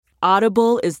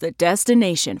Audible is the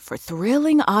destination for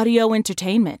thrilling audio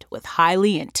entertainment with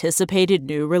highly anticipated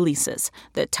new releases.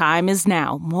 The time is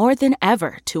now more than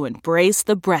ever to embrace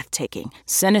the breathtaking,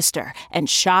 sinister, and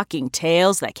shocking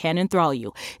tales that can enthrall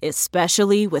you,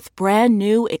 especially with brand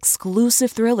new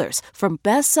exclusive thrillers from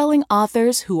best-selling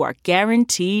authors who are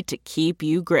guaranteed to keep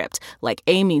you gripped, like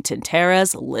Amy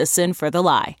Tintera's Listen for the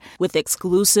Lie. With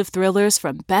exclusive thrillers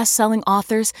from best-selling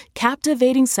authors,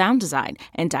 captivating sound design,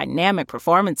 and dynamic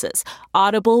performances,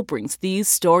 Audible brings these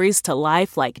stories to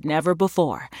life like never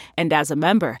before. And as a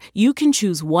member, you can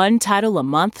choose one title a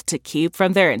month to keep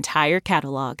from their entire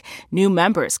catalog. New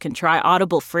members can try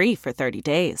Audible free for 30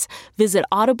 days. Visit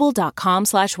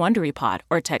audible.com/WonderyPod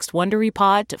or text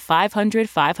WonderyPod to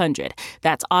 500-500.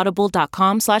 That's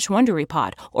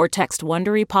audible.com/WonderyPod or text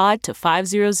WonderyPod to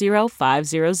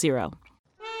 500-500.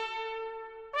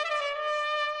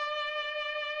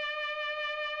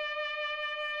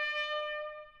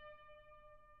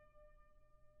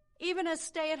 Even as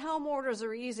stay-at-home orders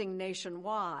are easing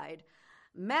nationwide,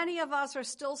 many of us are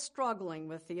still struggling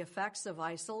with the effects of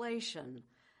isolation,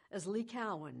 as Lee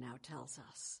Cowan now tells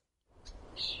us.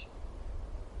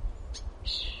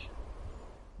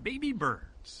 Baby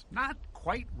birds, not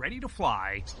quite ready to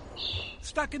fly,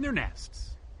 stuck in their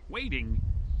nests, waiting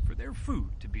for their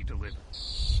food to be delivered.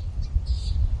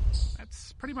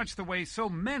 That's pretty much the way so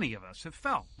many of us have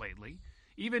felt lately,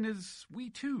 even as we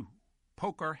too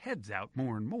poke our heads out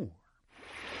more and more.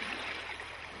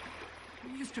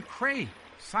 We used to crave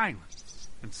silence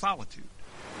and solitude.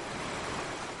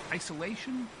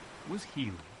 Isolation was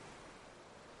healing.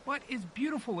 But as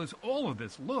beautiful as all of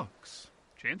this looks,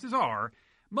 chances are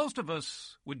most of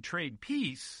us would trade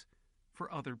peace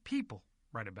for other people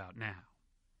right about now.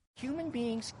 Human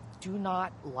beings do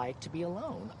not like to be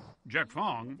alone. Jack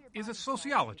Fong is a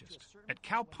sociologist at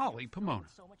Cal Poly Pomona.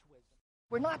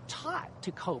 We're not taught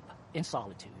to cope in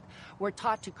solitude. We're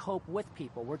taught to cope with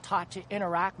people. We're taught to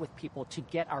interact with people to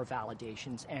get our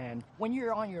validations. And when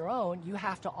you're on your own, you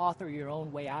have to author your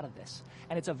own way out of this.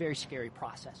 And it's a very scary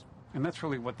process. And that's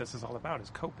really what this is all about, is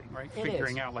coping, right?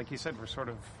 Figuring out, like you said, we're sort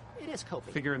of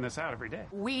figuring this out every day.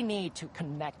 We need to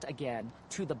connect again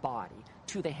to the body,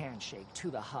 to the handshake,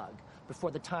 to the hug. But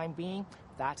for the time being,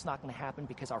 that's not going to happen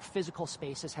because our physical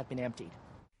spaces have been emptied.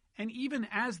 And even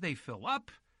as they fill up,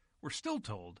 we're still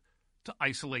told to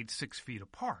isolate 6 feet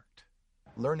apart.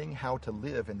 Learning how to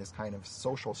live in this kind of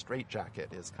social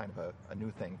straitjacket is kind of a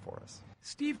new thing for us.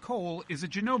 Steve Cole is a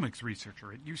genomics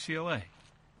researcher at UCLA.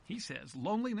 He says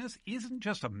loneliness isn't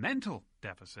just a mental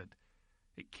deficit.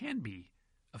 It can be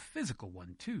a physical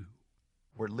one, too.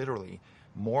 We're literally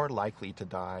more likely to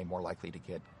die, more likely to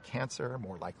get cancer,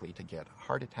 more likely to get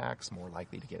heart attacks, more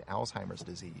likely to get Alzheimer's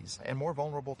disease, and more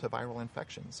vulnerable to viral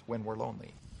infections when we're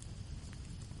lonely.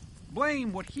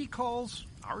 Blame what he calls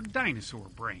our dinosaur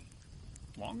brain.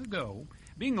 Long ago,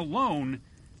 being alone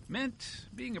meant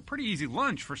being a pretty easy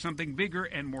lunch for something bigger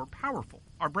and more powerful.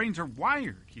 Our brains are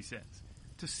wired, he says,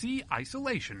 to see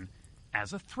isolation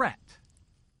as a threat.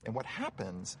 And what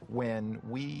happens when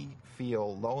we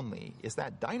feel lonely is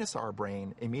that dinosaur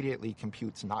brain immediately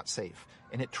computes not safe,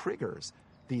 and it triggers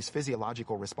these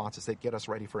physiological responses that get us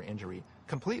ready for injury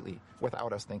completely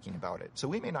without us thinking about it. So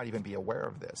we may not even be aware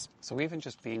of this. So even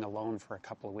just being alone for a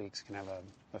couple of weeks can have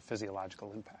a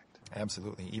physiological impact.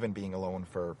 Absolutely. Even being alone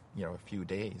for, a few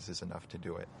days is enough to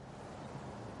do it.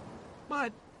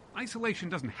 But isolation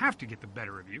doesn't have to get the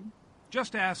better of you.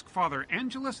 Just ask Father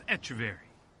Angelos Echeverry.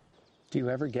 Do you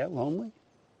ever get lonely?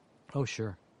 Oh,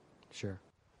 sure.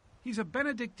 He's a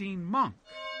Benedictine monk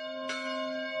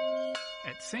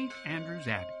at St. Andrew's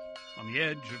Abbey, on the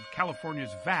edge of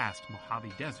California's vast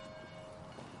Mojave Desert.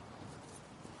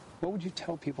 What would you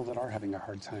tell people that are having a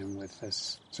hard time with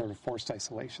this sort of forced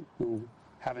isolation, who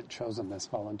haven't chosen this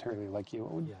voluntarily like you?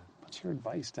 What's your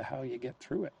advice to how you get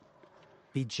through it?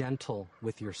 Be gentle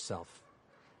with yourself.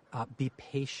 Be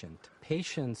patient.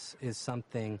 Patience is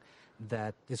something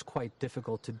that is quite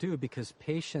difficult to do because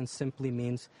patience simply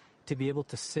means to be able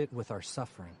to sit with our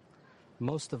suffering.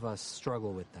 Most of us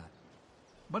struggle with that.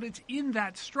 But it's in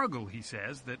that struggle, he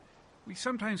says, that we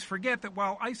sometimes forget that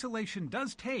while isolation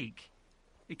does take,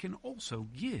 it can also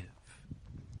give.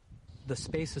 The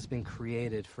space has been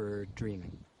created for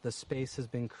dreaming. The space has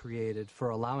been created for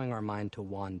allowing our mind to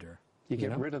wander. You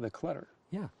get rid of the clutter.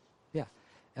 Yeah.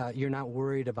 You're not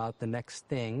worried about the next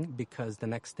thing because the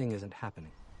next thing isn't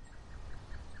happening.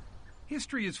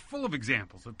 History is full of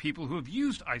examples of people who have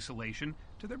used isolation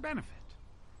to their benefit.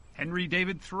 Henry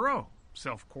David Thoreau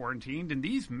self-quarantined in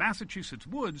these Massachusetts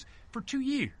woods for 2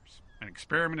 years, an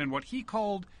experiment in what he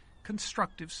called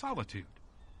constructive solitude.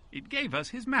 It gave us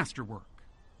his masterwork,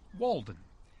 Walden.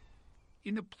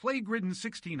 In the plague-ridden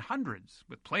 1600s,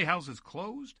 with playhouses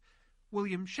closed,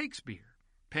 William Shakespeare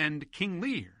penned King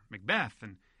Lear, Macbeth,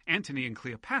 and Antony and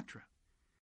Cleopatra.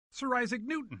 Sir Isaac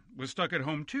Newton was stuck at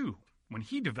home too when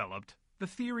he developed the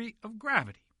theory of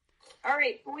gravity. All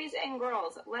right, boys and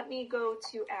girls, let me go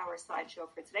to our slideshow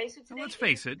for today. So today, now let's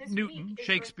face it, Newton,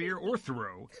 Shakespeare, or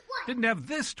Thoreau didn't have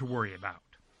this to worry about.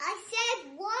 I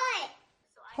said what?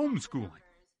 Homeschooling.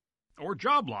 Or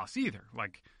job loss either,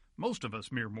 like most of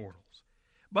us mere mortals.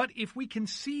 But if we can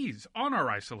seize on our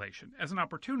isolation as an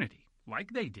opportunity,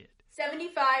 like they did,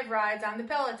 75 rides on the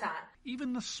Peloton.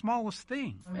 Even the smallest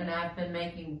thing. And I've been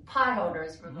making pot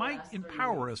holders for the might last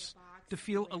empower us to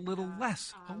feel a little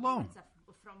less alone.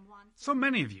 So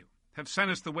many of you have sent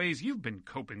us the ways you've been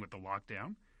coping with the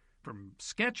lockdown, from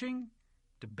sketching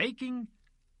to baking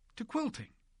to quilting.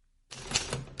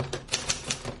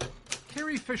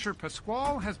 Carrie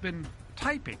Fisher-Pasquale has been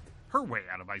typing her way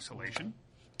out of isolation.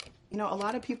 You know, a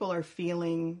lot of people are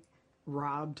feeling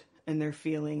robbed and they're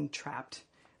feeling trapped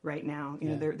right now. You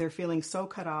know, they're feeling so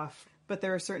cut off, but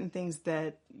there are certain things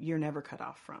that you're never cut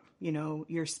off from. You know,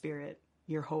 your spirit,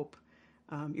 your hope,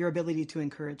 your ability to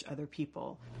encourage other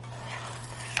people.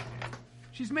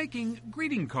 She's making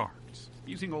greeting cards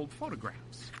using old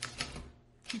photographs.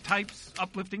 She types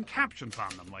uplifting captions on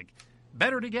them like,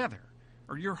 "Better together,"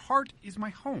 or "Your heart is my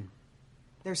home."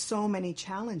 There's so many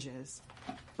challenges,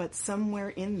 but somewhere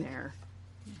in there,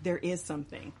 there is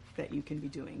something that you can be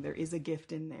doing. There is a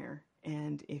gift in there.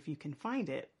 And if you can find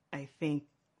it, I think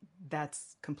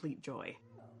that's complete joy.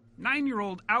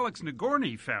 9-year-old Alex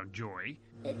Nagorny found joy.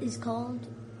 It is called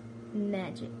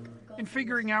magic. In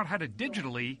figuring out how to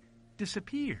digitally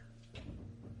disappear.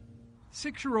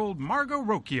 6-year-old Margot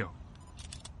Rocchio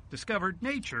discovered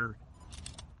nature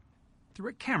through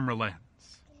a camera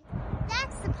lens.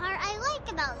 That's the part I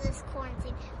like about this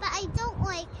quarantine, but I don't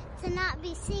like to not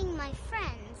be seeing my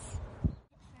friends.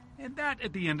 And that,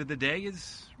 at the end of the day,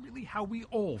 is really how we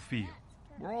all feel.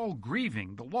 We're all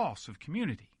grieving the loss of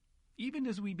community, even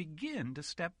as we begin to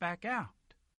step back out.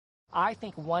 I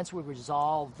think once we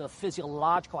resolve the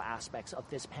physiological aspects of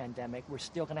this pandemic, we're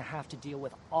still going to have to deal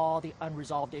with all the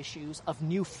unresolved issues of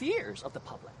new fears of the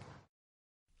public.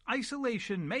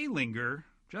 Isolation may linger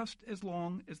just as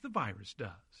long as the virus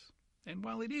does. And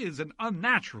while it is an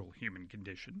unnatural human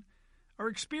condition, our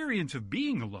experience of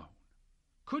being alone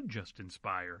could just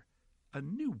inspire a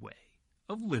new way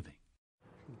of living.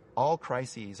 All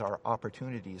crises are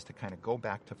opportunities to kind of go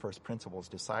back to first principles,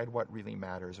 decide what really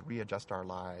matters, readjust our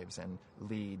lives, and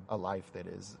lead a life that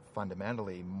is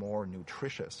fundamentally more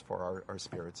nutritious for our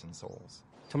spirits and souls.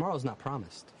 Tomorrow's not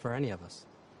promised for any of us.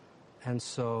 And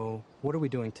so, what are we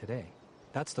doing today?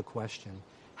 That's the question.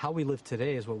 How we live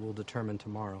today is what will determine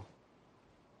tomorrow.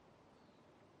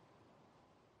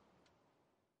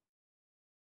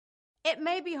 It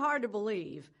may be hard to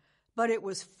believe, but it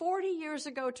was 40 years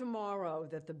ago tomorrow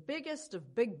that the biggest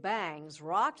of big bangs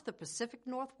rocked the Pacific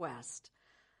Northwest.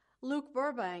 Luke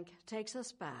Burbank takes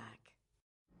us back.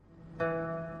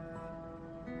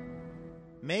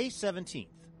 May 17th,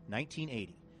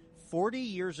 1980. 40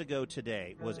 years ago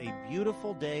today was a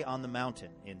beautiful day on the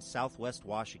mountain in southwest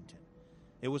Washington.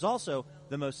 It was also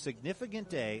the most significant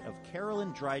day of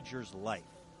Carolyn Dreiger's life.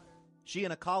 She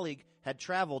and a colleague had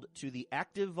traveled to the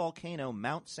active volcano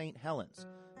Mount St. Helens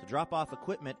to drop off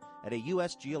equipment at a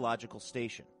U.S. geological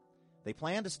station. They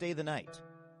planned to stay the night,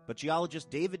 but geologist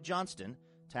David Johnston,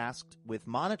 tasked with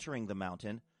monitoring the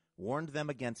mountain, warned them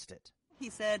against it.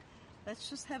 He said, let's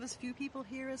just have as few people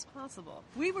here as possible.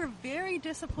 We were very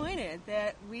disappointed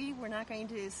that we were not going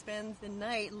to spend the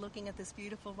night looking at this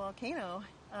beautiful volcano.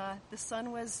 The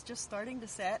sun was just starting to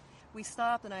set. We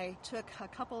stopped and I took a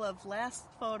couple of last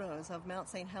photos of Mount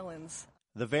St. Helens.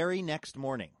 The very next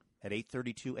morning, at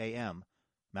 8:32 a.m.,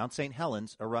 Mount St.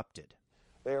 Helens erupted.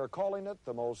 They are calling it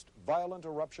the most violent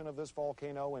eruption of this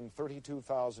volcano in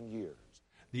 32,000 years.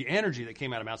 The energy that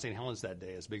came out of Mount St. Helens that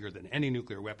day is bigger than any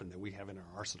nuclear weapon that we have in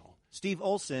our arsenal. Steve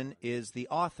Olson is the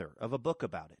author of a book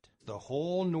about it. The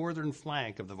whole northern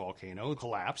flank of the volcano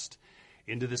collapsed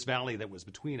into this valley that was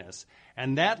between us,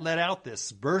 and that let out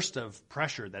this burst of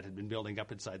pressure that had been building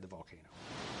up inside the volcano.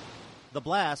 The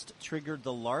blast triggered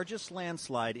the largest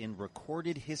landslide in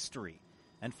recorded history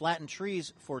and flattened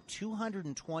trees for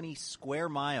 220 square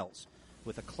miles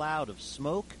with a cloud of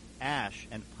smoke, ash,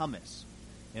 and pumice.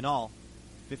 In all,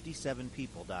 57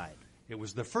 people died. It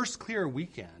was the first clear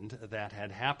weekend that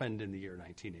had happened in the year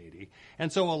 1980, and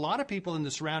so a lot of people in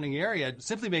the surrounding area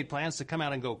simply made plans to come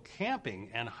out and go camping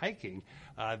and hiking.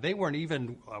 They weren't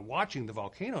even watching the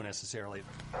volcano necessarily.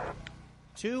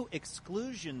 2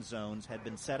 exclusion zones had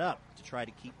been set up to try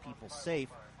to keep people safe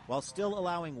while still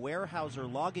allowing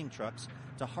Weyerhaeuser logging trucks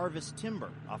to harvest timber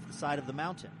off the side of the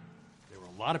mountain. There were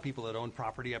a lot of people that owned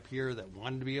property up here that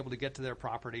wanted to be able to get to their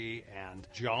property, and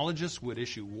geologists would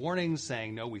issue warnings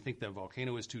saying, no, we think the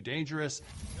volcano is too dangerous.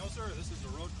 No, sir, this is the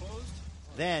road closed.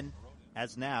 Then,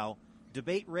 as now,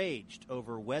 debate raged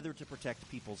over whether to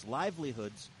protect people's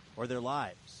livelihoods or their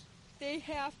lives. They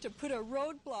have to put a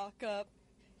roadblock up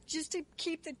just to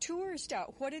keep the tourists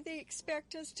out. What do they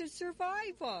expect us to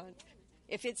survive on?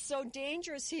 If it's so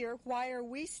dangerous here, why are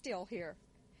we still here?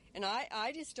 And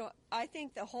I just don't, I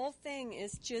think the whole thing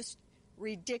is just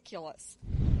ridiculous.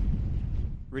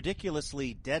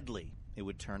 Ridiculously deadly, it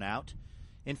would turn out.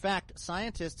 In fact,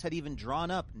 scientists had even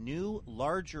drawn up new,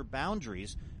 larger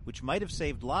boundaries which might have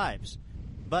saved lives.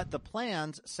 But the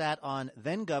plans sat on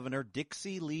then-Governor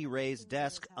Dixie Lee Ray's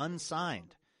desk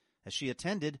unsigned as she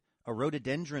attended a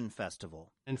rhododendron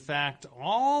festival. In fact,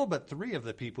 all but 3 of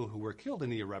the people who were killed in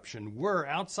the eruption were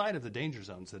outside of the danger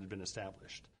zones that had been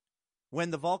established. When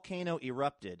the volcano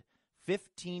erupted,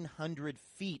 1,500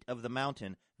 feet of the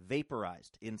mountain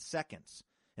vaporized in seconds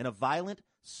in a violent,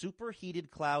 superheated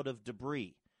cloud of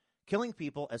debris, killing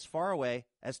people as far away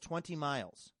as 20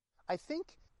 miles. I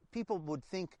think people would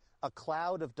think a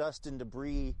cloud of dust and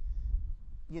debris,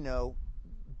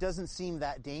 doesn't seem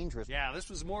that dangerous. Yeah, this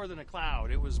was more than a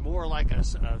cloud. It was more like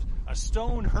a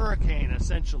stone hurricane,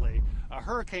 essentially. A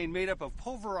hurricane made up of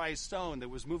pulverized stone that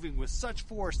was moving with such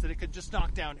force that it could just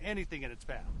knock down anything in its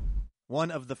path.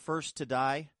 One of the first to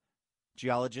die,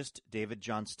 geologist David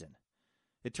Johnston.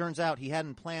 It turns out he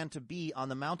hadn't planned to be on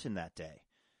the mountain that day.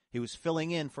 He was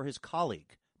filling in for his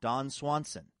colleague, Don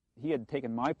Swanson. He had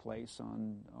taken my place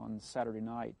on Saturday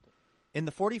night. In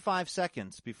the 45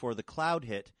 seconds before the cloud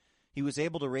hit, he was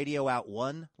able to radio out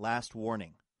one last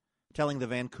warning, telling the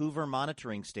Vancouver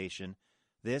monitoring station,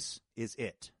 "This is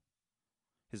it."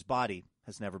 His body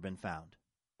has never been found.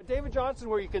 David Johnson,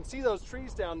 where you can see those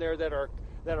trees down there that are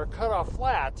cut off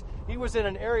flat, he was in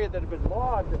an area that had been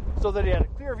logged so that he had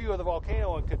a clear view of the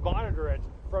volcano and could monitor it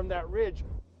from that ridge.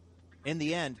 In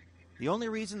the end, the only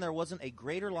reason there wasn't a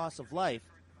greater loss of life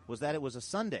was that it was a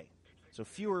Sunday, so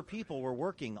fewer people were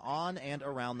working on and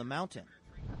around the mountain.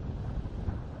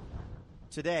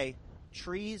 Today,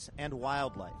 trees and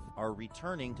wildlife are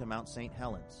returning to Mount St.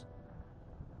 Helens.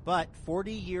 But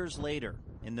 40 years later,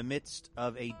 in the midst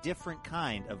of a different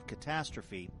kind of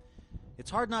catastrophe, it's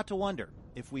hard not to wonder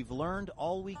if we've learned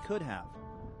all we could have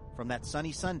from that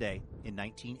sunny Sunday in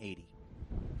 1980.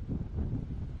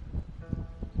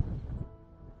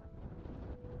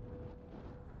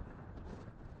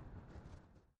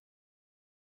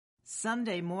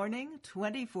 Sunday morning,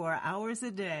 24 hours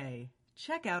a day.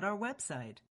 Check out our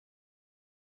website.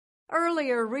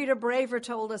 Earlier, Rita Braver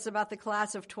told us about the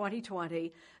class of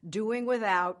 2020 doing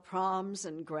without proms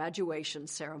and graduation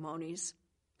ceremonies.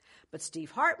 But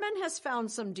Steve Hartman has found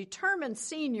some determined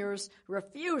seniors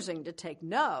refusing to take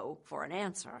no for an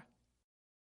answer.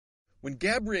 When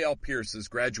Gabrielle Pierce's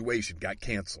graduation got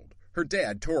canceled, her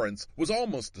dad, Torrance, was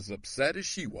almost as upset as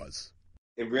she was.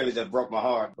 It really just broke my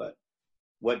heart, but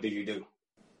what do you do?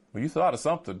 Well, you thought of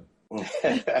something.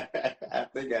 I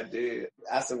think I did.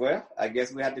 I said, well, I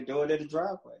guess we have to do it in the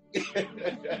driveway.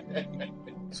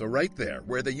 So right there,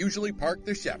 where they usually park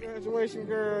their Chevy, graduation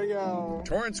girl, y'all.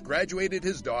 Torrance graduated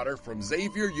his daughter from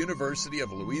Xavier University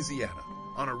of Louisiana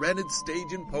on a rented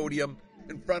stage and podium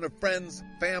in front of friends,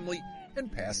 family,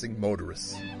 and passing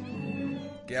motorists.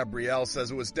 Gabrielle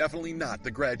says it was definitely not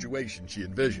the graduation she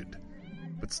envisioned,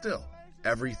 but still,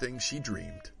 everything she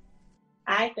dreamed.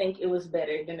 I think it was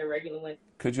better than the regular one.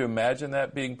 Could you imagine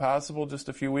that being possible just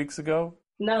a few weeks ago?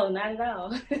 No, not at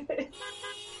all.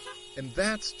 And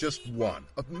that's just one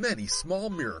of many small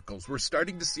miracles we're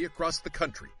starting to see across the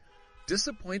country.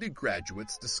 Disappointed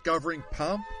graduates discovering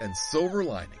pomp and silver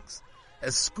linings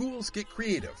as schools get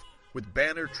creative with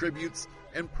banner tributes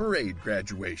and parade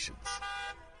graduations.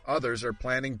 Others are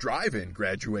planning drive-in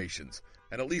graduations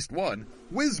and at least one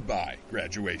whiz-by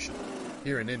graduation.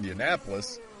 Here in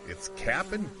Indianapolis, it's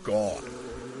cap and gone.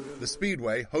 The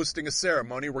Speedway hosting a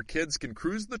ceremony where kids can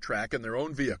cruise the track in their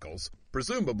own vehicles,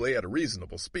 presumably at a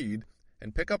reasonable speed,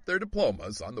 and pick up their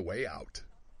diplomas on the way out.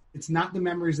 It's not the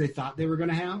memories they thought they were going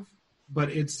to have,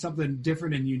 but it's something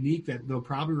different and unique that they'll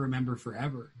probably remember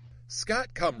forever. Scott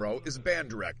Cumrow is band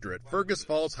director at Fergus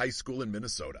Falls High School in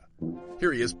Minnesota.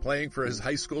 Here he is playing for his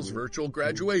high school's virtual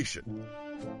graduation.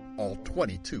 All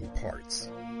 22 parts.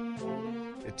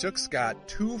 It took Scott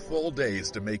 2 full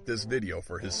days to make this video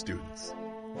for his students.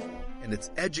 And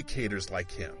it's educators like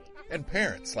him and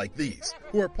parents like these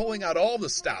who are pulling out all the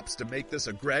stops to make this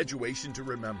a graduation to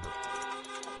remember.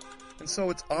 And so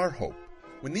it's our hope,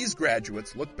 when these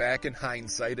graduates look back in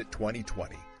hindsight at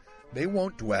 2020, They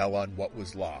won't dwell on what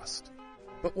was lost,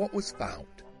 but what was found,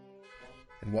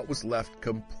 and what was left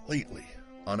completely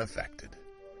unaffected.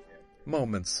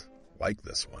 Moments like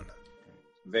this one.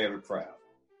 Very proud.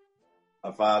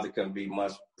 My father couldn't be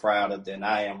much prouder than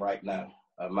I am right now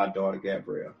of my daughter,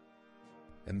 Gabrielle.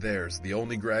 And there's the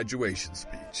only graduation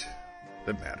speech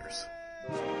that matters.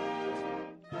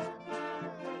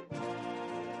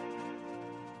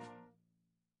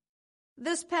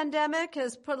 This pandemic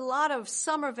has put a lot of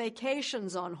summer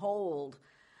vacations on hold.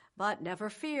 But never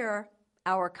fear,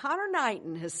 our Connor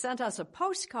Knighton has sent us a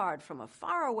postcard from a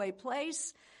faraway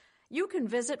place you can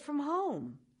visit from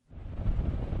home.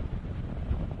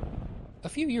 A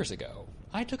few years ago,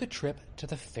 I took a trip to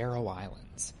the Faroe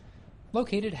Islands.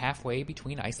 Located halfway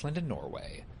between Iceland and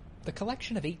Norway, the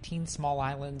collection of 18 small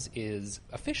islands is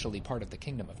officially part of the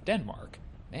Kingdom of Denmark,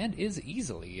 and is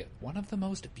easily one of the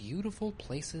most beautiful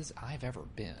places I've ever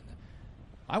been.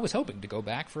 I was hoping to go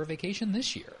back for a vacation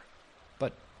this year,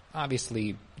 but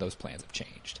obviously those plans have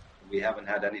changed. We haven't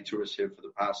had any tourists here for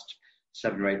the past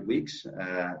 7 or 8 weeks,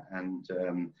 and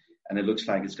it looks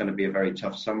like it's going to be a very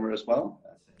tough summer as well.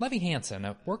 Levy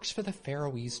Hansen works for the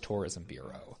Faroese Tourism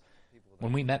Bureau.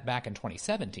 When we met back in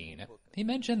 2017, he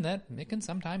mentioned that it can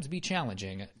sometimes be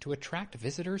challenging to attract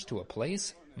visitors to a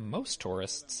place most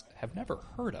tourists have never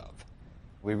heard of.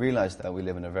 We realize that we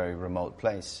live in a very remote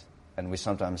place, and we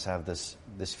sometimes have this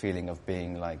feeling of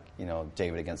being like,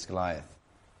 David against Goliath.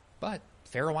 But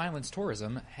Faroe Islands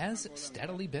tourism has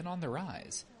steadily been on the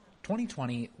rise.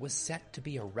 2020 was set to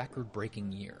be a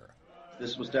record-breaking year.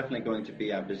 This was definitely going to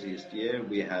be our busiest year.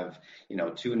 We have,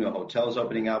 2 new hotels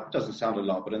opening up. Doesn't sound a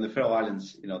lot, but in the Faroe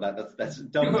Islands, that's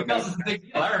double. Hotels is a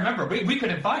big deal. I remember we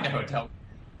couldn't find a hotel.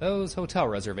 Those hotel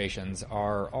reservations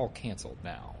are all canceled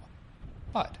now.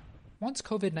 But once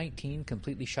COVID-19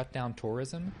 completely shut down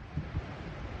tourism,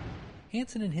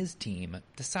 Hansen and his team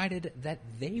decided that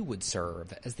they would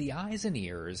serve as the eyes and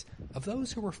ears of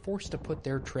those who were forced to put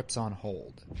their trips on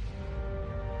hold.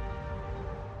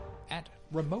 At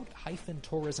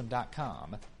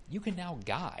remote-tourism.com, you can now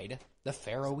guide the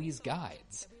Faroese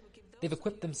Guides. They've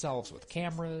equipped themselves with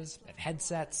cameras and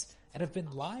headsets and have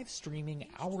been live streaming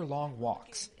hour-long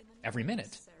walks. Every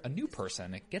minute, a new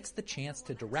person gets the chance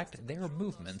to direct their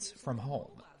movements from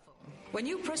home. When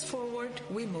you press forward,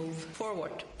 we move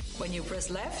forward. When you press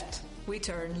left, we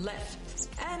turn left.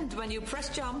 And when you press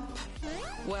jump,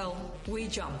 well, we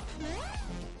jump.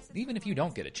 Even if you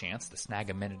don't get a chance to snag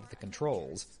a minute at the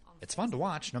controls, it's fun to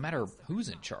watch no matter who's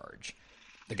in charge.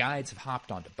 The guides have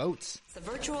hopped onto boats. As a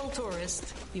virtual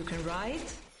tourist, you can ride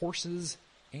horses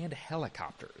and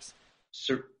helicopters. It's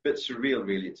a bit surreal,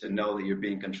 really, to know that you're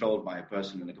being controlled by a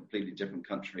person in a completely different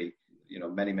country,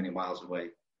 many, many miles away.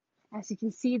 As you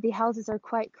can see, the houses are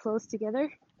quite close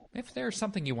together. If there's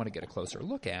something you want to get a closer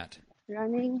look at,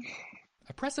 running.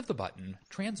 A press of the button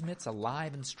transmits a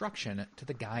live instruction to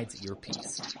the guide's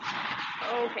earpiece.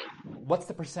 Okay. What's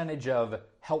the percentage of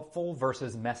helpful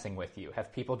versus messing with you?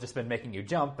 Have people just been making you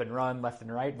jump and run left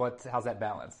and right? How's that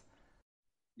balance?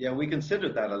 Yeah, we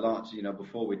considered that a lot,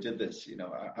 before we did this.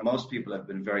 Most people have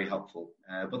been very helpful.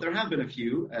 But there have been a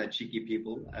few cheeky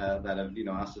people that have,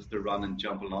 asked us to run and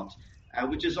jump a lot,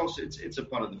 which is also, it's a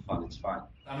part of the fun. It's fine.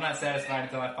 I'm not satisfied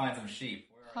until I find some sheep.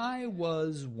 I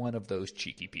was one of those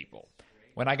cheeky people.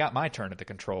 When I got my turn at the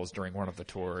controls during one of the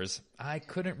tours, I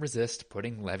couldn't resist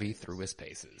putting Levy through his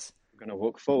paces. I'm going to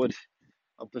walk forward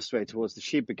up this way towards the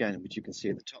sheep again, which you can see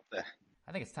at the top there.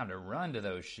 I think it's time to run to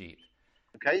those sheep.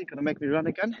 Okay, you're going to make me run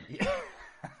again? Yeah.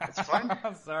 That's fine.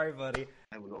 I'm sorry, buddy.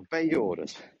 I will obey your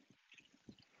orders.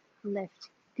 Left.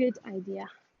 Good idea.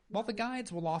 While the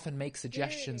guides will often make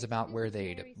suggestions about where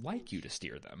they'd like you to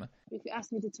steer them, if you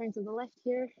ask me to turn to the left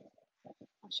here,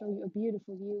 I'll show you a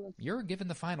beautiful view of... You're given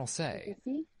the final say.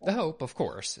 The hope, of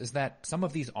course, is that some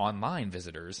of these online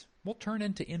visitors will turn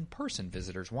into in-person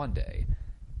visitors one day.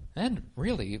 And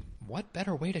really, what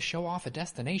better way to show off a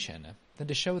destination than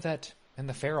to show that, in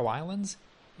the Faroe Islands,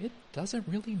 it doesn't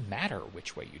really matter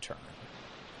which way you turn.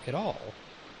 It all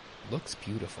looks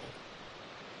beautiful.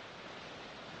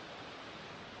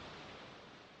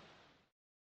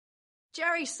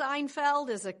 Jerry Seinfeld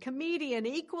is a comedian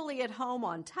equally at home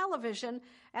on television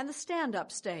and the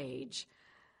stand-up stage.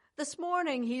 This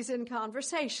morning, he's in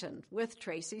conversation with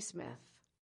Tracy Smith.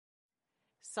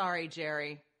 Sorry,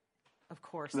 Jerry. Of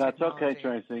course. That's technology. okay,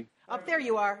 Tracy. Up there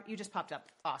you are. You just popped up.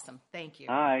 Awesome. Thank you.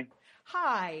 Hi.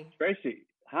 Hi. Tracy,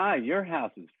 hi. Your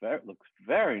house looks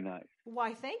very nice.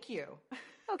 Why, thank you.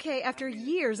 Okay, after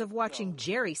years of watching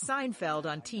Jerry Seinfeld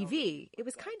on TV, it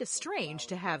was kind of strange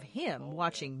to have him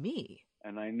watching me.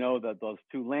 And I know that those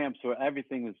 2 lamps,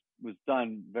 everything was was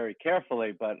done very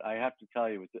carefully, but I have to tell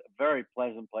you, it's a very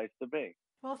pleasant place to be.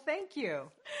 Well, thank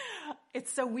you.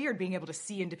 It's so weird being able to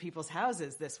see into people's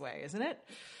houses this way, isn't it?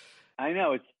 I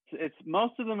know it's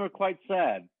most of them are quite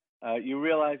sad. You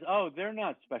realize, oh, they're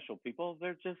not special people.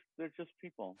 They're just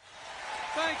people.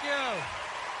 Thank you.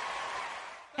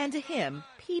 And to him,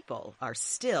 people are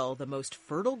still the most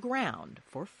fertile ground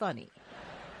for funny.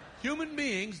 Human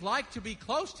beings like to be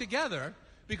close together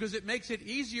because it makes it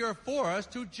easier for us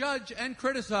to judge and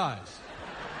criticize.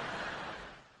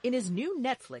 In his new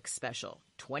Netflix special,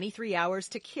 23 Hours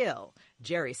to Kill,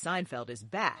 Jerry Seinfeld is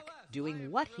back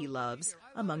doing what he loves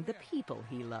among the people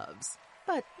he loves,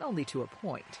 but only to a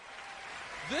point.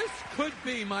 This could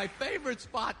be my favorite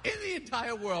spot in the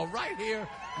entire world, right here,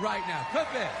 right now. Could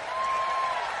be.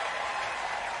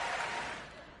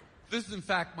 This is, in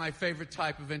fact, my favorite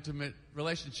type of intimate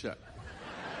relationship.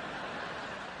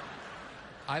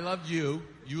 I love you,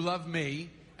 you love me,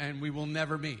 and we will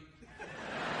never meet.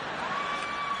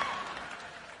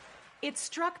 It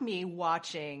struck me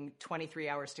watching 23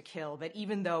 Hours to Kill that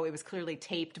even though it was clearly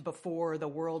taped before the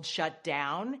world shut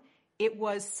down, it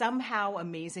was somehow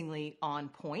amazingly on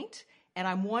point. And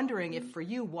I'm wondering if for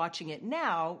you watching it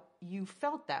now, you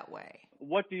felt that way.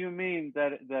 What do you mean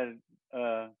by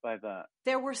that?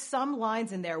 There were some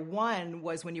lines in there. One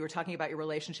was when you were talking about your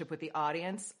relationship with the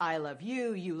audience. I love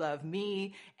you, you love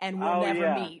me, and we'll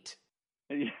never meet.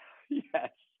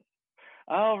 Yes.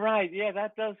 Oh, right. Yeah,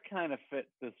 that does kind of fit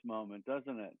this moment,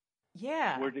 doesn't it?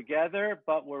 Yeah. We're together,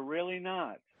 but we're really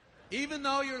not. Even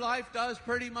though your life does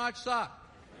pretty much suck.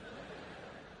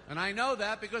 And I know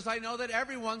that because I know that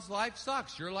everyone's life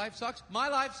sucks. Your life sucks. My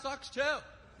life sucks too.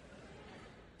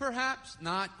 Perhaps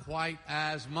not quite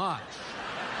as much.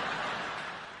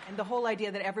 And the whole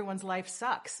idea that everyone's life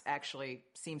sucks actually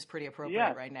seems pretty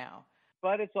appropriate right now.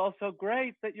 But it's also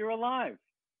great that you're alive.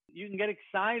 You can get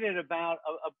excited about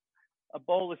a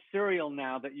bowl of cereal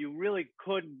now that you really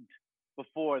couldn't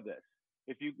before this.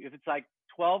 If it's like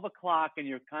 12 o'clock and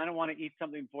you kind of want to eat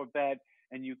something before bed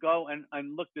and you go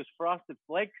and look, there's Frosted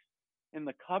Flakes in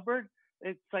the cupboard,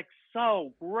 it's like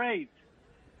so great.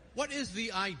 What is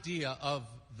the idea of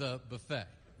the buffet?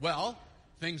 Well,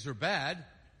 things are bad.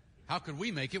 How could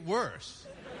we make it worse?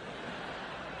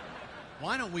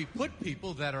 Why don't we put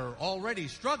people that are already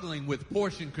struggling with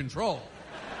portion control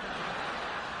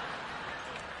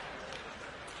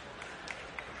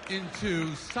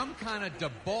into some kind of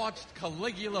debauched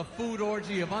Caligula food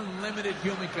orgy of unlimited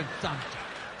human consumption?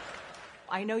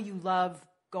 I know you love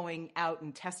going out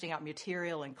and testing out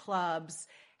material in clubs.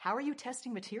 How are you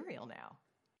testing material now?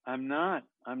 I'm not.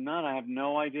 I have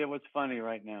no idea what's funny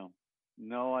right now.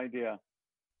 No idea.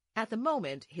 At the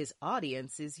moment, his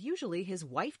audience is usually his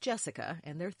wife, Jessica,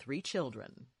 and their 3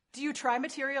 children. Do you try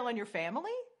material on your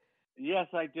family? Yes,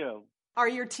 I do. Are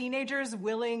your teenagers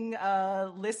willing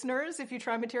listeners if you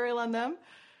try material on them?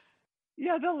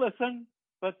 Yeah, they'll listen,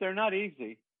 but they're not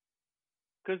easy.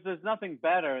 Because there's nothing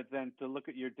better than to look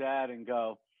at your dad and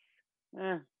go,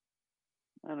 I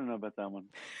don't know about that one.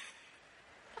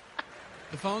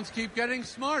 The phones keep getting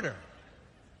smarter.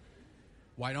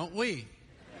 Why don't we?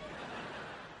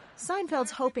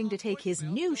 Seinfeld's hoping to take his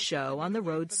new show on the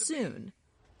road soon.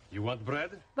 You want bread?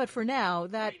 But for now,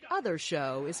 that other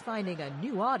show is finding a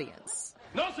new audience.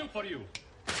 No soup for you.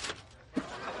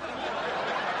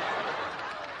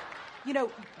 You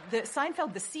know, the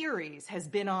Seinfeld, the series, has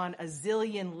been on a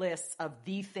zillion lists of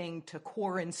the thing to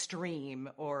quarantine stream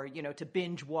or, to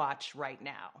binge watch right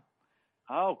now.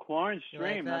 Oh, quarantine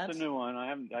stream. Like That's a new one.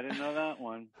 I didn't know that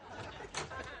one.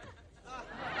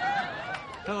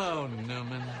 Hello,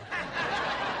 Newman.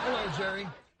 Hello, Jerry.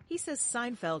 He says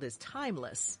Seinfeld is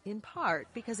timeless, in part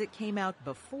because it came out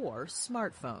before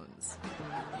smartphones.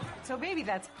 So maybe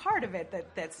that's part of it,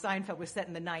 that Seinfeld was set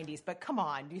in the 90s. But come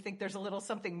on, do you think there's a little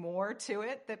something more to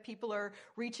it that people are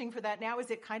reaching for that now?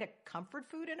 Is it kind of comfort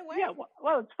food in a way? Yeah,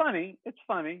 well, it's funny. It's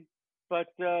funny. But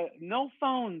no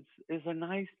phones is a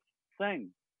nice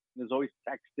thing. There's always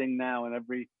texting now in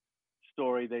every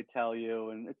story they tell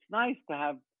you. And it's nice to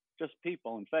have just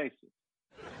people and faces.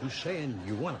 You saying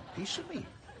you want a piece of me?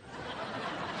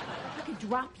 I could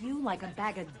drop you like a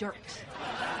bag of dirt.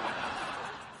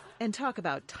 And talk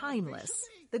about timeless.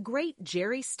 The great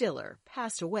Jerry Stiller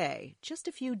passed away just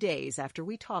a few days after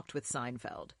we talked with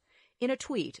Seinfeld. In a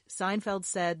tweet, Seinfeld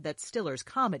said that Stiller's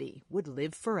comedy would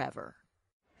live forever.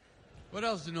 What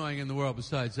else is annoying in the world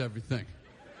besides everything?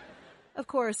 Of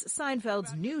course,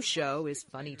 Seinfeld's new show is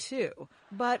funny too.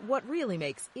 But what really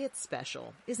makes it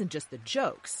special isn't just the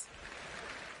jokes.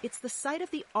 It's the sight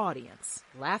of the audience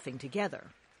laughing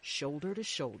together, shoulder to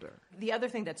shoulder. The other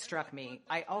thing that struck me,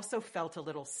 I also felt a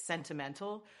little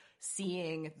sentimental.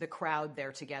 seeing the crowd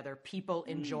there together, people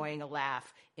enjoying a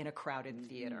laugh in a crowded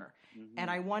theater. And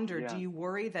I wonder, do you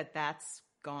worry that that's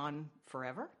gone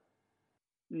forever?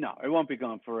 No, it won't be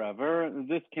gone forever.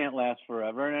 This can't last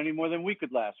forever, and any more than we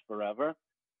could last forever.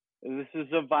 This is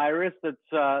a virus that's,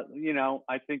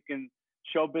 I think in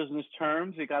show business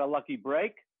terms, it got a lucky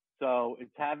break. So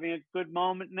it's having a good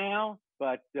moment now,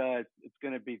 but it's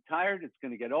going to be tired. It's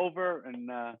going to get over, and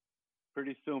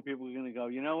pretty soon people are going to go,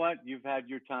 you know what? You've had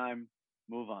your time.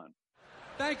 Move on.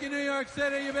 Thank you, New York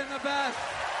City. You've been the best.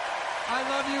 I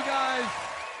love you guys.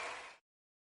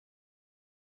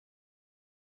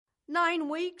 9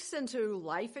 weeks into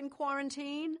life in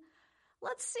quarantine,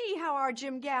 let's see how our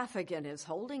Jim Gaffigan is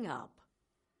holding up.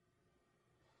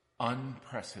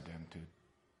 Unprecedented.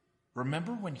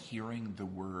 Remember when hearing the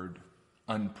word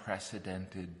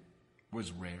unprecedented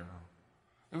was rare?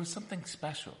 It was something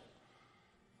special.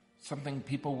 Something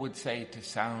people would say to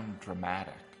sound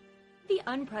dramatic. The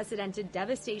unprecedented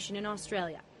devastation in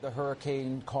Australia. The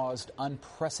hurricane caused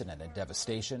unprecedented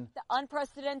devastation. The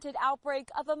unprecedented outbreak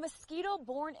of a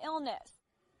mosquito-borne illness.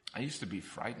 I used to be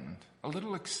frightened, a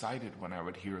little excited when I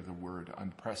would hear the word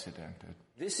unprecedented.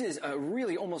 This is a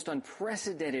really almost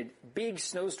unprecedented big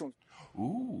snowstorm.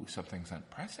 Ooh, something's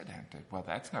unprecedented. Well,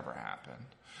 that's never happened.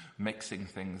 Mixing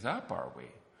things up, are we?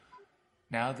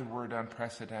 Now the word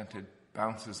unprecedented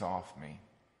bounces off me.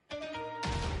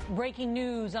 Breaking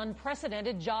news,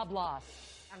 unprecedented job loss.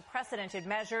 Unprecedented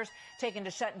measures taken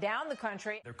to shut down the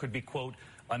country. There could be, quote,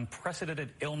 unprecedented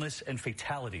illness and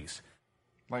fatalities.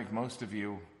 Like most of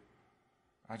you,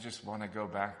 I just want to go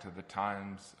back to the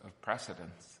times of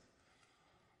precedence.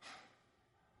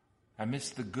 I miss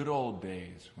the good old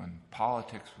days when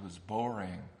politics was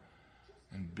boring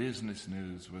and business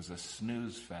news was a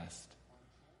snooze fest.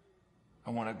 I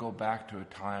want to go back to a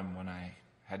time when I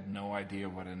had no idea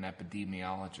what an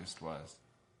epidemiologist was.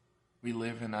 We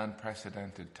live in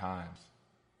unprecedented times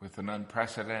with an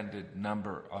unprecedented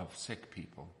number of sick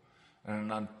people and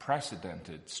an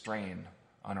unprecedented strain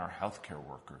on our healthcare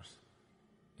workers,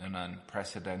 an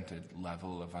unprecedented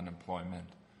level of unemployment,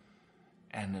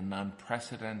 and an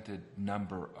unprecedented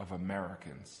number of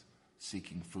Americans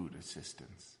seeking food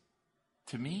assistance.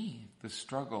 To me, the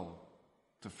struggle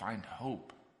to find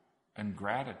hope and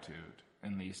gratitude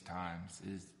in these times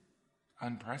is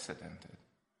unprecedented.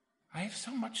 I have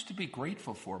so much to be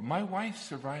grateful for. My wife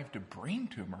survived a brain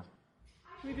tumor.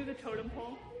 Can we do the totem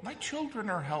pole? My children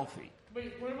are healthy.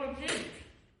 Wait, what about James?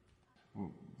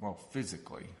 Well,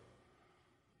 physically.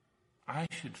 I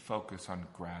should focus on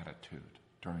gratitude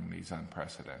during these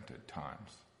unprecedented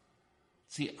times.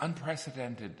 See,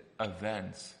 unprecedented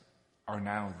events are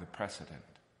now the precedent,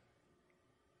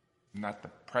 not the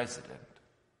president.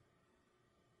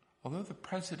 Although the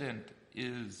president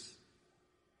is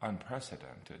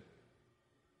unprecedented,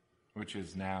 which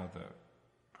is now the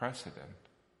precedent.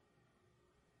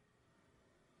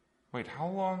 Wait, how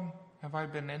long have I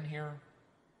been in here?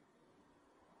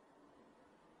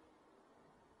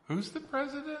 Who's the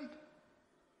president?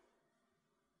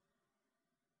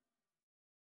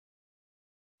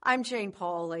 I'm Jane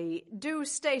Pauley. Do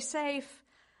stay safe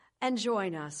and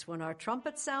join us when our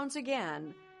trumpet sounds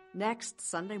again next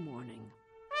Sunday morning.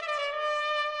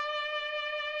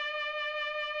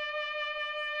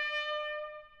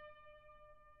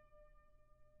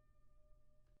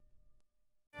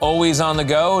 Always on the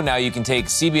go, now you can take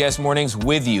CBS Mornings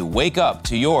with you. Wake up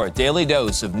to your daily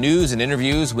dose of news and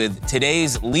interviews with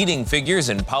today's leading figures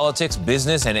in politics,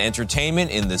 business, and entertainment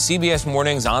in the CBS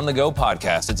Mornings On the Go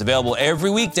podcast. It's available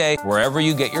every weekday wherever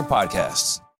you get your podcasts.